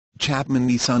Chapman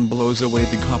Nissan blows away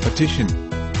the competition.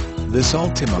 This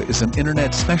Altima is an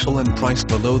internet special and priced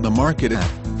below the market at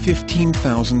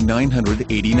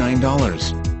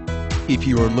 $15,989. If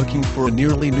you are looking for a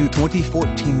nearly new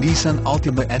 2014 Nissan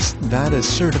Altima S that is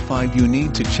certified, you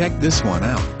need to check this one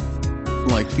out.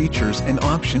 Like features and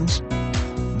options?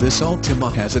 This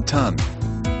Altima has a ton.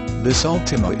 This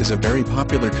Altima is a very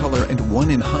popular color and one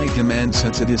in high demand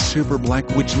since it is super black,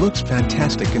 which looks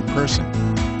fantastic in person.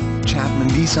 Chapman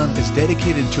Nissan is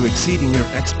dedicated to exceeding your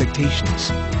expectations.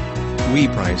 We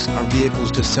price our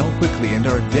vehicles to sell quickly and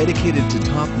are dedicated to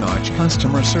top-notch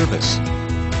customer service.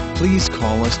 Please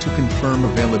call us to confirm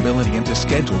availability and to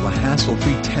schedule a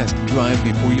hassle-free test drive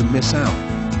before you miss out.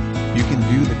 You can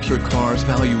view the Pure Cars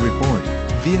Value Report,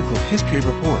 Vehicle History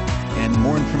Report, and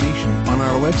more information on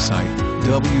our website,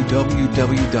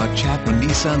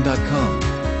 www.chapmannissan.com.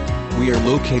 We are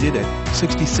located at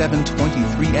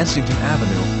 6723 Essington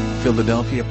Avenue, Philadelphia.